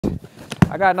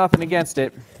I got nothing against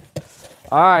it.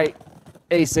 All right,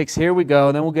 A6, here we go.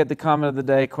 And then we'll get the comment of the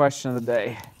day, question of the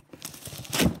day.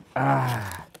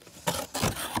 Oh.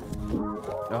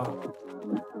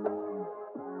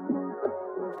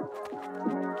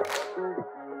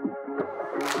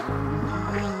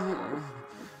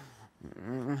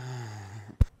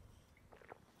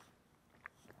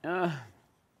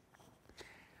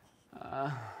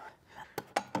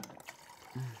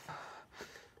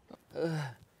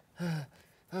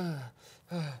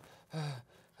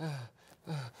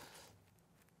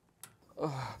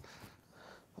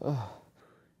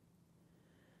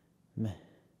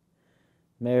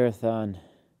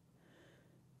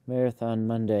 Marathon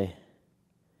Monday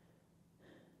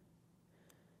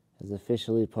is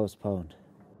officially postponed.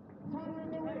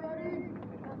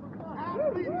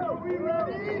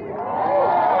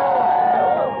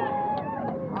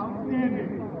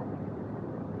 Outstanding.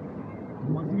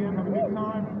 Once again, have a good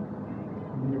time.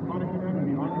 Your product event will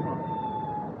be on your mark.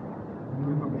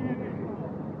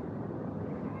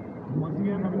 Once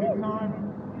again, have a good time.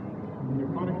 Your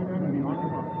product event will be on your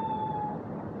mark.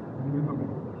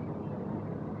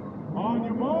 On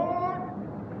your mark.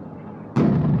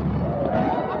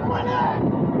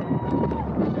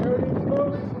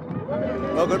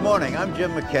 Well, good morning. I'm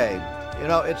Jim McKay. You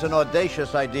know, it's an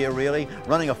audacious idea, really,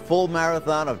 running a full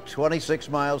marathon of 26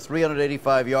 miles,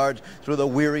 385 yards through the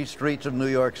weary streets of New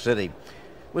York City.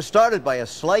 It was started by a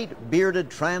slight, bearded,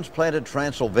 transplanted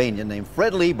Transylvanian named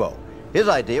Fred Lebo. His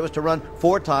idea was to run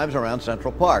 4 times around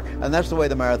Central Park, and that's the way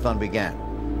the marathon began.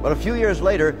 But a few years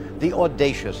later, the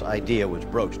audacious idea was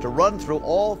broached to run through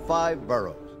all 5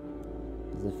 boroughs.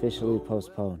 It's officially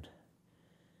postponed.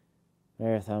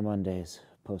 Marathon Mondays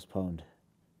postponed.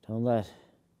 Don't let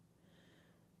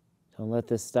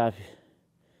this stop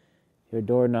your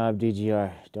doorknob,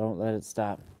 DGR. Don't let it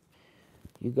stop.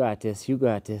 You got this. You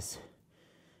got this.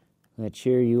 I'm going to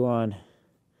cheer you on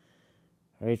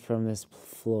right from this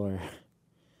floor.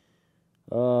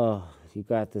 Oh, you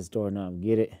got this, doorknob.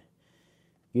 Get it.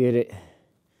 Get it.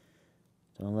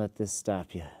 Don't let this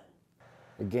stop you.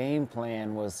 The game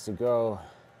plan was to go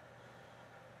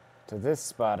to this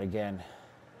spot again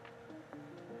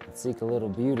and seek a little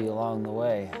beauty along the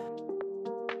way.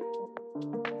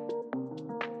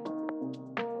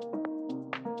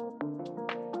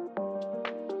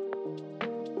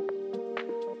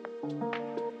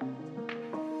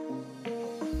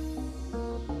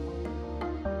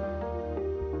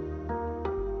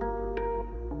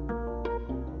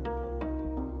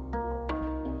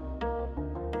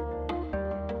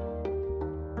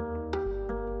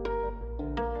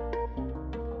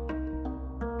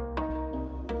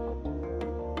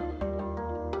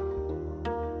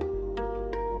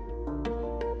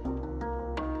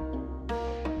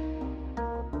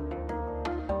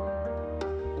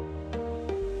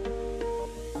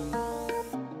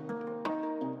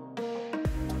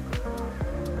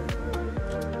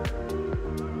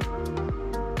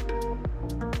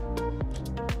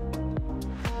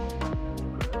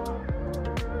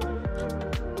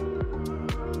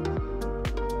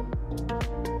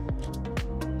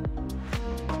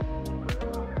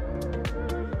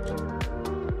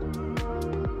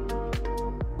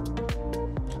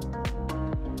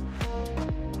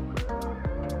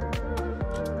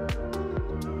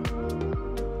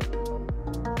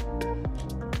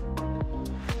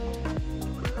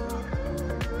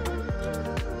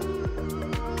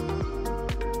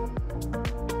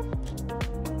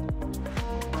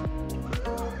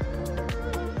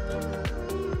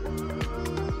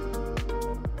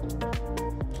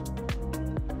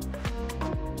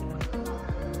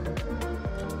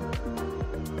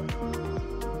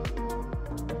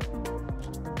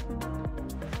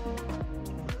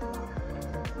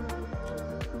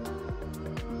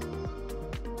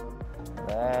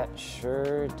 That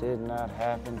sure did not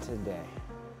happen today.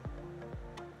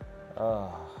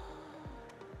 Oh.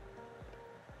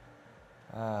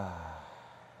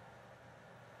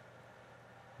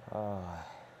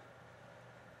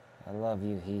 I love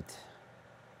you, Heat.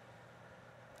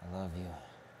 I love you.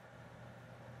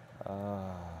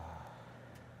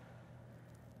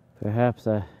 Perhaps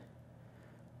I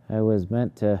was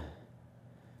meant to,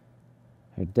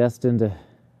 or destined to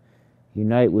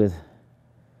unite with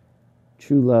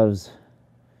true love's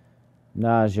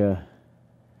nausea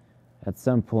at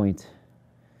some point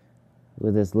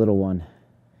with this little one.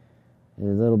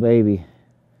 This little baby.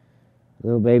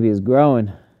 Little baby is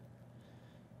growing.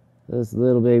 This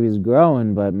little baby is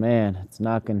growing, but man, it's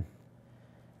knocking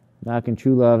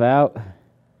true love out.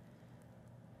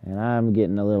 And I'm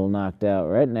getting a little knocked out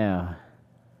right now.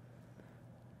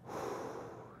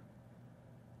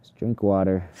 Just drink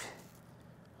water.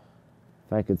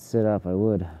 If I could sit up, I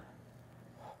would.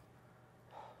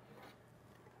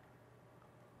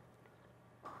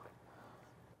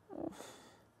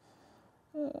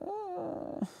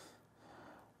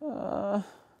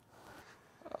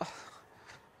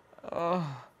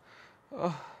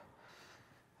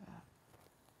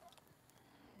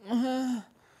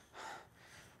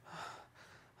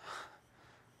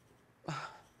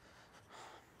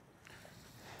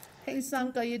 Hey,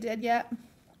 Sunk, are you dead yet?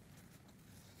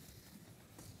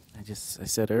 I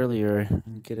said earlier,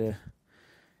 get a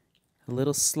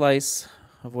little slice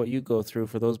of what you go through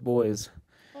for those boys.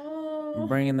 Oh. I'm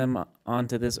bringing them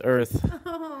onto this earth.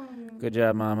 Good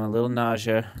job, Mama. A little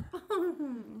nausea.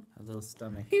 A little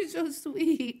stomach. You're so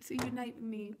sweet to unite with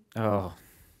me. Oh,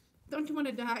 Don't you want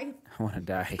to die? I want to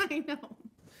die. I know.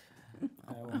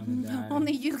 I want to die.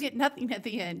 Only you get nothing at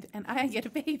the end, and I get a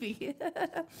baby.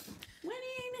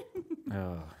 Winning.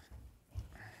 Oh.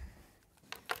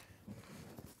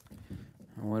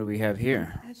 What do we have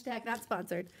here? Hashtag not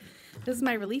sponsored. This is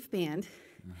my relief band,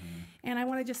 and I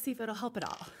want to just see if it'll help at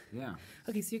all. Yeah.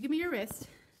 Okay, so you give me your wrist.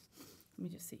 Let me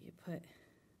just see. You put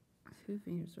 2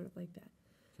 fingers sort of like that.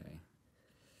 Okay.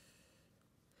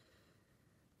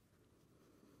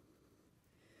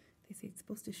 They say it's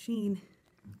supposed to sheen.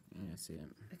 Yeah, I see it.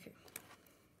 Okay.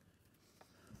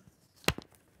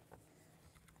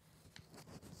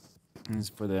 This is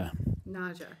for the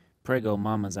Nausea. prego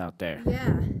mamas out there.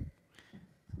 Yeah.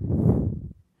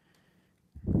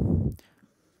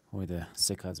 Or the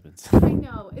sick husbands. I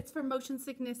know. It's for motion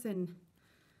sickness and.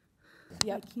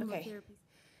 Yep. Okay.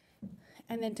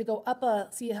 And then to go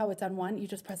up see how it's on 1, you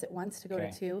just press it once to go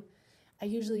Okay. to 2. I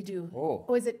usually do.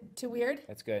 Oh. Is it too weird?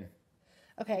 That's good.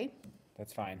 Okay.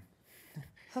 That's fine.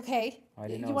 Okay. I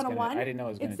didn't know You it was want a gonna- 1? I didn't know it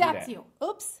was gonna It do zaps that. you.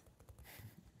 Oops.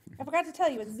 I forgot to tell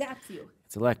you, it zaps you.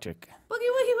 It's electric. Boogie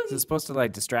woogie Is it woogie. supposed to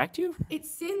like distract you? It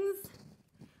sends.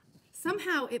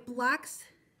 Somehow it blocks.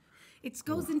 It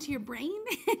goes into your brain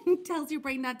and tells your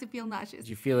brain not to feel nauseous. Did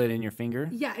you feel it in your finger?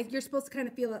 Yeah, you're supposed to kind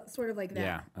of feel it sort of like that.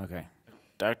 Yeah. Okay.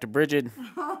 Dr. Bridget.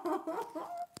 All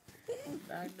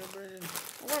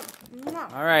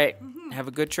right. Have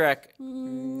a good trek.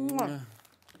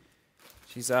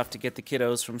 She's off to get the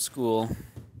kiddos from school.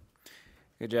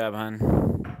 Good job, hon.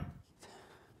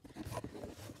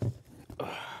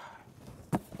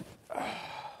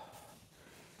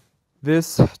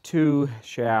 This too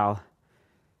shall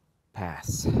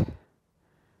pass.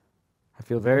 I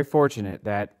feel very fortunate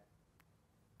that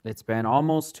it's been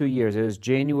almost 2 years. It was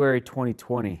January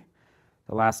 2020,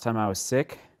 the last time I was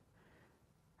sick.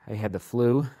 I had the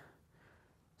flu,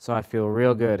 so I feel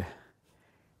real good.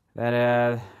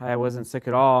 That I wasn't sick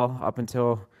at all up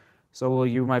until, so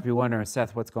you might be wondering,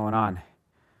 Seth, what's going on?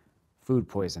 Food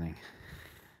poisoning.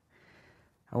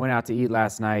 I went out to eat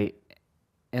last night,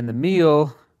 and the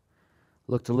meal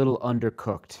looked a little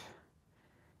undercooked.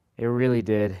 It really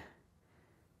did.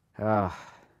 You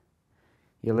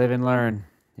live and learn.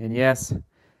 And yes,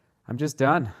 I'm just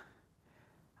done.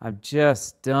 I'm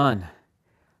just done.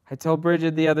 I told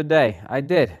Bridget the other day, I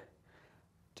did.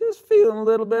 Just feeling a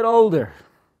little bit older.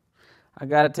 I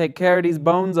gotta take care of these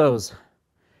bonezos.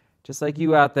 Just like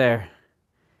you out there.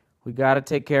 We gotta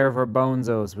take care of our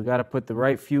bonezos. We gotta put the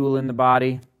right fuel in the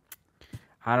body.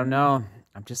 I don't know.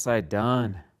 I'm just like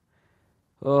done.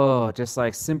 Oh, just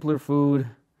like simpler food.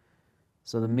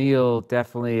 So the meal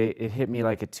definitely, it hit me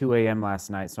like at 2 a.m.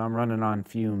 last night, so I'm running on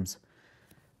fumes.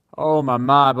 Oh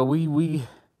my, but we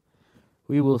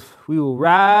will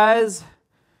rise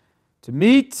to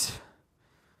meet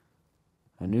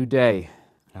a new day.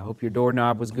 I hope your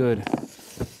doorknob was good.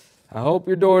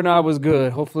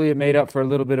 Hopefully it made up for a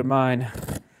little bit of mine.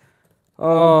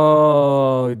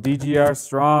 Oh, DGR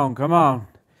strong. Come on.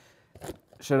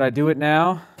 Should I do it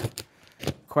now?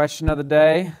 Question of the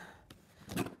day.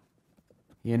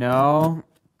 You know,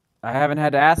 I haven't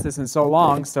had to ask this in so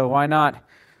long, so why not?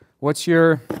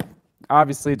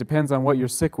 Obviously it depends on what you're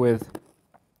sick with,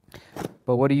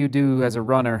 but what do you do as a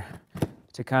runner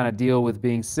to kind of deal with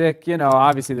being sick? You know,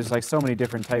 obviously there's like so many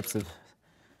different types of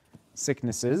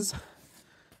sicknesses.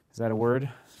 Is that a word?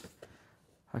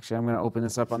 Actually, I'm going to open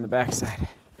this up on the backside.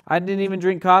 I didn't even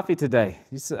drink coffee today.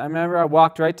 I remember I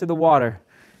walked right to the water.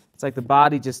 It's like the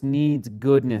body just needs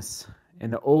goodness.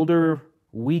 And the older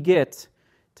we get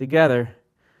together,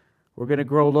 we're going to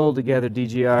grow old together,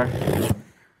 DGR.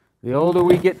 The older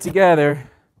we get together,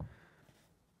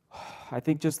 I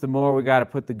think just the more we got to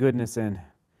put the goodness in.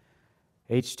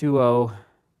 H2O.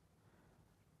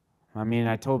 I mean,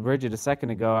 I told Bridget a second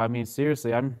ago, I mean,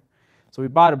 seriously, so we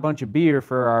bought a bunch of beer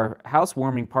for our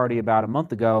housewarming party about a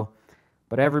month ago,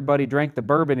 but everybody drank the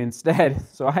bourbon instead.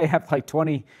 So I have like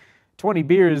 20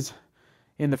 beers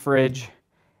in the fridge,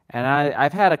 And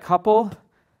I've had a couple,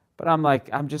 but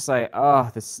I'm just like,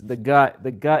 oh, the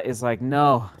gut is like,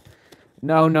 no.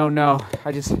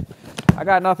 I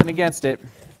got nothing against it.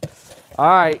 All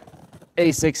right,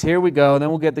 A6, here we go. Then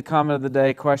we'll get the comment of the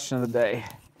day, question of the day.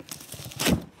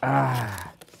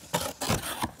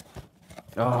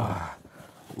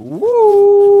 Woo!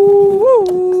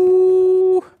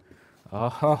 Oh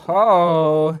ho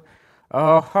ho!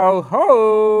 Oh ho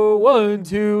ho! 1,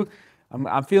 2.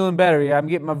 I'm feeling better. Yeah, I'm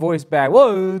getting my voice back.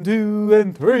 1, 2,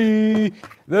 and 3.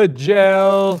 The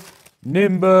Gel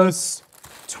Nimbus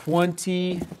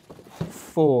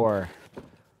 24.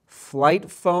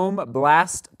 Flight Foam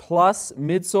Blast Plus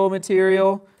midsole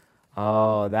material.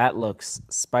 Oh, that looks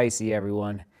spicy,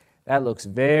 everyone. That looks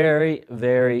very,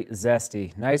 very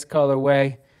zesty. Nice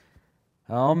colorway.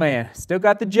 Oh, man. Still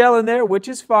got the gel in there, which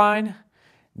is fine.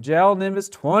 Gel Nimbus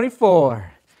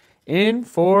 24. In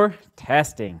for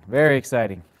testing. Very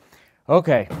exciting.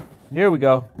 Okay, here we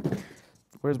go.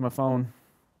 Where's my phone?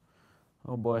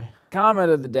 Oh, boy. Comment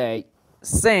of the day.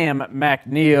 Sam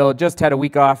McNeil just had a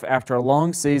week off after a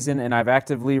long season, and I've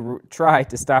actively tried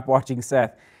to stop watching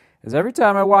Seth. As every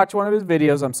time I watch one of his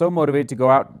videos, I'm so motivated to go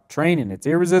out training. It's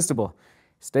irresistible.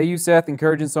 Stay you, Seth,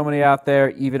 encouraging so many out there,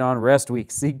 even on rest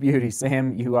week. Seek beauty.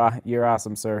 Sam, you're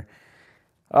awesome, sir.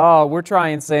 Oh, we're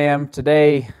trying, Sam.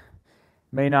 Today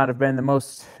may not have been the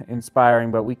most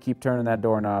inspiring, but we keep turning that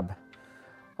doorknob.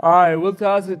 All right, we'll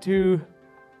toss it to...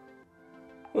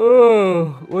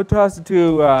 we'll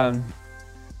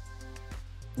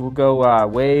go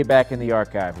way back in the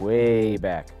archive. Way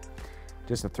back.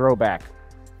 Just a throwback.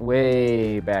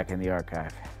 Way back in the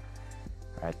archive.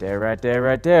 Right there, right there,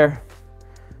 right there.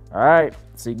 All right,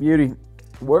 seek beauty,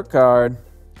 work hard,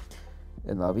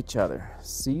 and love each other.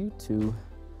 See you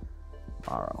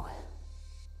tomorrow.